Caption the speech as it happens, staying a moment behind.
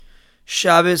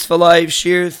Shabbos4Life,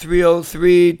 Shiur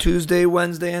 303, Tuesday,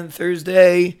 Wednesday, and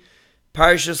Thursday,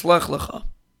 Parshas Lech Lecha.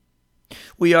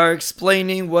 We are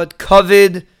explaining what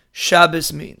Kavod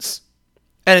Shabbos means.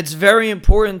 And it's very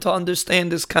important to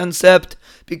understand this concept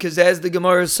because, as the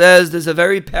Gemara says, there's a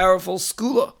very powerful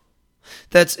skula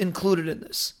that's included in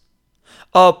this.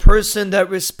 A person that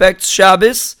respects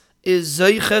Shabbos is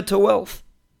zeicha to wealth.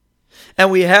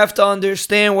 And we have to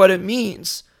understand what it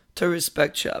means to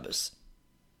respect Shabbos.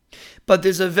 But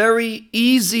there's a very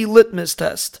easy litmus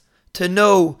test to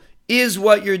know, is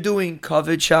what you're doing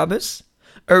Kavod Shabbos,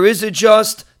 or is it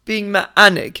just being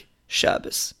ma'anig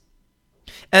Shabbos?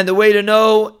 And the way to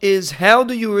know is, how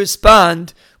do you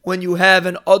respond when you have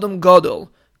an Adam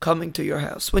Gadol coming to your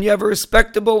house? When you have a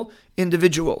respectable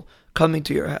individual coming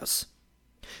to your house?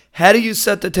 How do you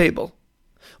set the table?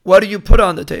 What do you put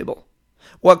on the table?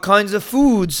 What kinds of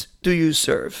foods do you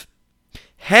serve?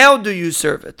 How do you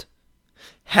serve it?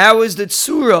 How is the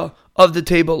tzura of the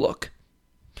table look?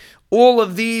 All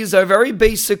of these are very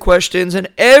basic questions, and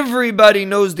everybody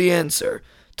knows the answer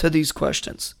to these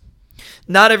questions.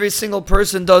 Not every single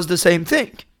person does the same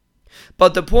thing.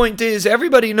 But the point is,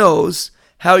 everybody knows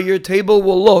how your table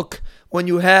will look when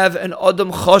you have an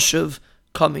Adam Choshev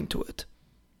coming to it.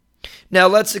 Now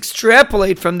let's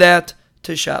extrapolate from that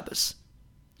to Shabbos.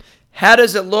 How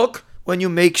does it look when you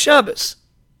make Shabbos?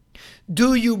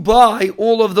 Do you buy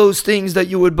all of those things that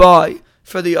you would buy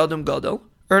for the Adam Gadol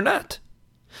or not?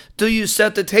 Do you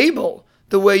set the table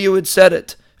the way you would set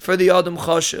it for the Adam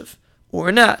Choshev or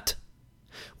not?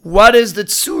 What is the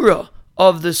tzura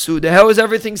of the Suda? How is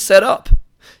everything set up?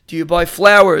 Do you buy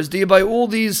flowers? Do you buy all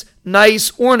these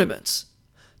nice ornaments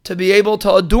to be able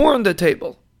to adorn the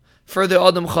table for the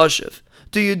Adam Choshev?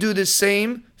 Do you do the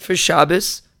same for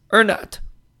Shabbos or not?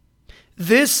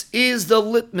 This is the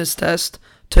litmus test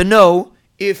to know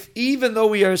if, even though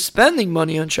we are spending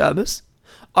money on Shabbos,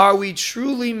 are we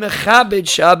truly mechabed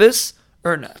Shabbos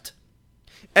or not?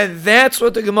 And that's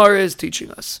what the Gemara is teaching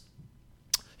us.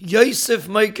 Yosef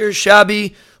Meiker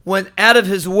Shabi went out of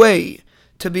his way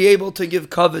to be able to give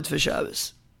kavod for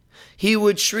Shabbos. He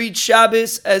would treat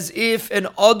Shabbos as if an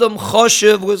Adam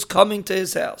Choshev was coming to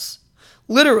his house.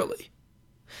 Literally.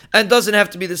 And it doesn't have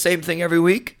to be the same thing every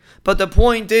week. But the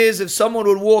point is, if someone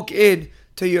would walk in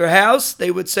to your house, they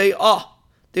would say,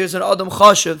 there's an Adam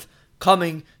Choshev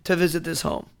coming to visit this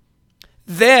home.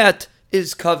 That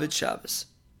is kavod Shabbos.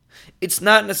 It's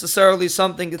not necessarily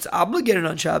something that's obligated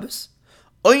on Shabbos.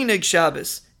 Oinig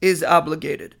Shabbos is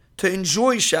obligated. To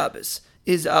enjoy Shabbos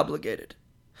is obligated.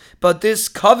 But this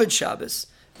kavod Shabbos,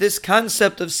 this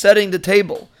concept of setting the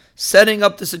table, setting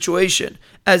up the situation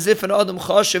as if an Adam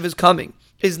Choshev is coming,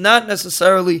 is not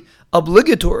necessarily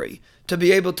obligatory to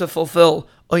be able to fulfill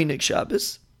Oinig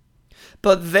Shabbos.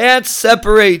 But that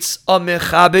separates a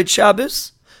mechabed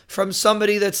Shabbos from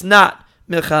somebody that's not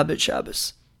mechabed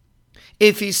Shabbos.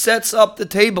 If he sets up the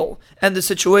table and the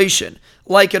situation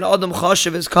like an Adam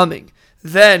Choshev is coming,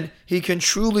 then he can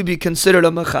truly be considered a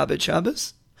mechabed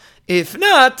Shabbos. If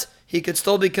not, he could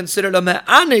still be considered a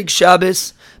me'anig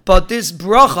Shabbos, but this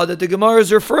bracha that the Gemara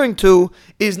is referring to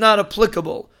is not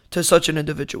applicable to such an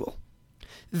individual.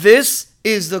 This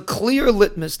is the clear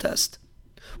litmus test.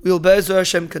 We will Be'ezer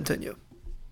Hashem continue.